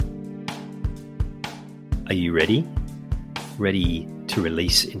Are you ready? Ready to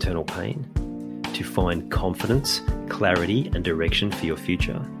release internal pain? To find confidence, clarity, and direction for your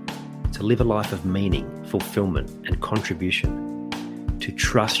future? To live a life of meaning, fulfillment, and contribution? To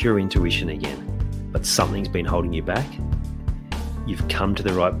trust your intuition again, but something's been holding you back? You've come to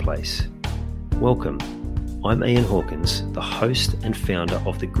the right place. Welcome. I'm Ian Hawkins, the host and founder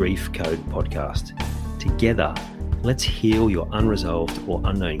of the Grief Code podcast. Together, let's heal your unresolved or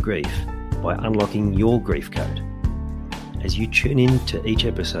unknown grief by unlocking your grief code. As you tune in to each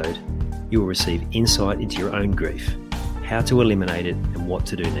episode, you will receive insight into your own grief, how to eliminate it, and what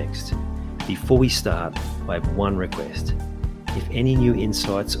to do next. Before we start, I have one request. If any new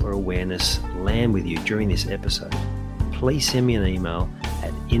insights or awareness land with you during this episode, please send me an email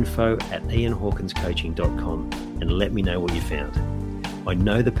at info@ianhawkinscoaching.com and let me know what you found. I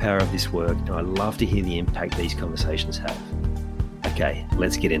know the power of this work and I love to hear the impact these conversations have. Okay,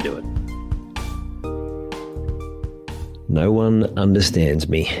 let's get into it. No one understands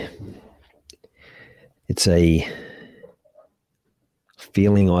me. It's a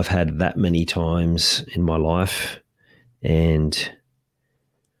feeling I've had that many times in my life, and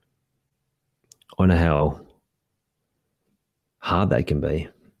I know how hard that can be.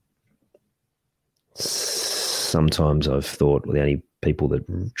 Sometimes I've thought, well, the only people that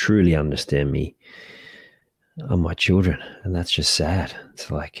truly understand me are my children, and that's just sad.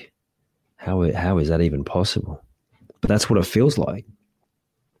 It's like, how is that even possible? But that's what it feels like.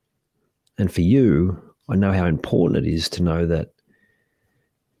 And for you, I know how important it is to know that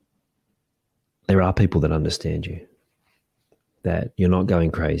there are people that understand you, that you're not going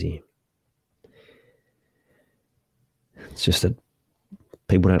crazy. It's just that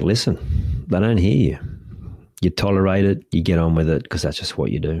people don't listen. They don't hear you. You tolerate it, you get on with it because that's just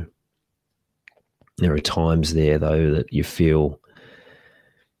what you do. There are times there, though, that you feel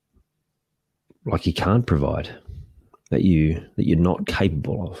like you can't provide, that you're not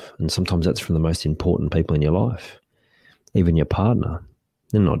capable of. And sometimes that's from the most important people in your life, even your partner.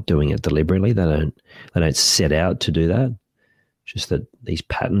 They're not doing it deliberately. They don't set out to do that. Just that these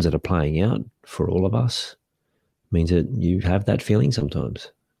patterns that are playing out for all of us means that you have that feeling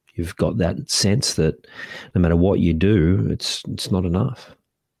sometimes. You've got that sense that no matter what you do, it's not enough.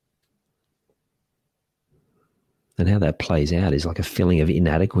 And how that plays out is like a feeling of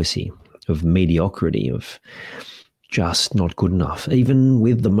inadequacy, of mediocrity, of just not good enough. Even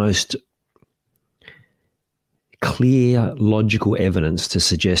with the most clear, logical evidence to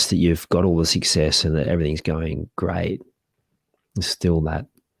suggest that you've got all the success and that everything's going great, there's still that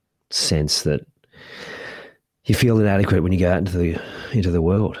sense that you feel inadequate when you go out into the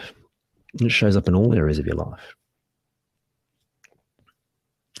world. And it shows up in all areas of your life.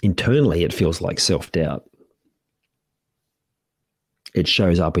 Internally, it feels like self-doubt. It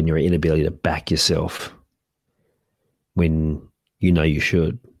shows up in your inability to back yourself when you know you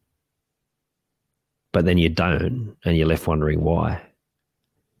should. But then you don't, and you're left wondering why.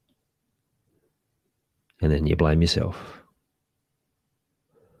 And then you blame yourself.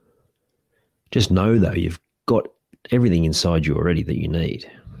 Just know, though, you've got everything inside you already that you need.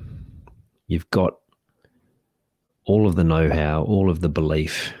 You've got all of the know-how, all of the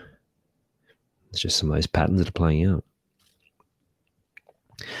belief. It's just some of those patterns that are playing out.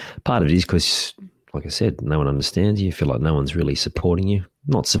 Part of it is because, like I said, no one understands you. You feel like no one's really supporting you,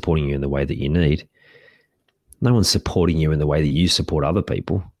 not supporting you in the way that you need. No one's supporting you in the way that you support other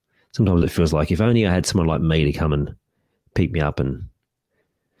people. Sometimes it feels like if only I had someone like me to come and pick me up and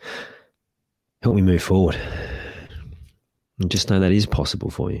help me move forward. And just know that is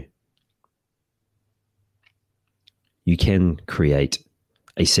possible for you. You can create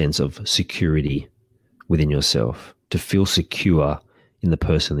a sense of security within yourself, to feel secure in the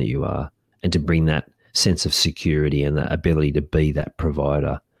person that you are, and to bring that sense of security and that ability to be that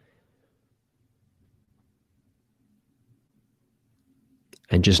provider.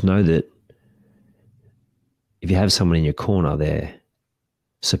 And just know that if you have someone in your corner there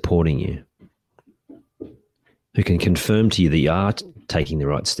supporting you, who can confirm to you that you are taking the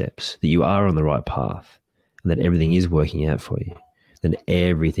right steps, that you are on the right path, and that everything is working out for you, then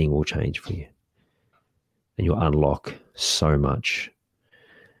everything will change for you. And you'll unlock so much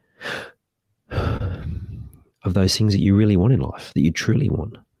of those things that you really want in life, that you truly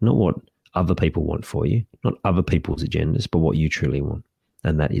want. Not what other people want for you, not other people's agendas, but what you truly want.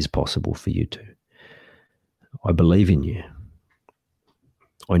 And that is possible for you too. I believe in you.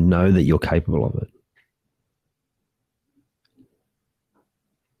 I know that you're capable of it.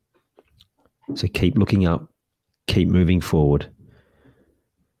 So keep looking up, keep moving forward,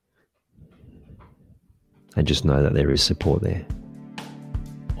 and just know that there is support there.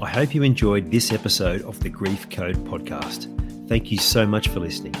 I hope you enjoyed this episode of the Grief Code podcast. Thank you so much for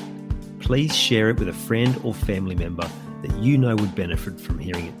listening. Please share it with a friend or family member that you know would benefit from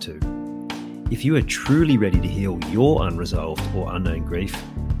hearing it too. If you are truly ready to heal your unresolved or unknown grief,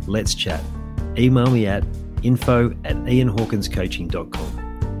 let's chat. Email me at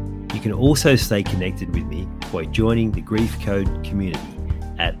info@ianhawkinscoaching.com. You can also stay connected with me by joining the Grief Code community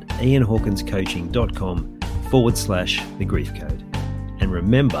at ianhawkinscoaching.com/the Grief Code. And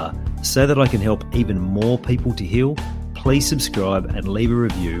remember, so that I can help even more people to heal, please subscribe and leave a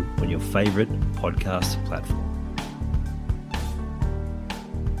review on your favorite podcast platform.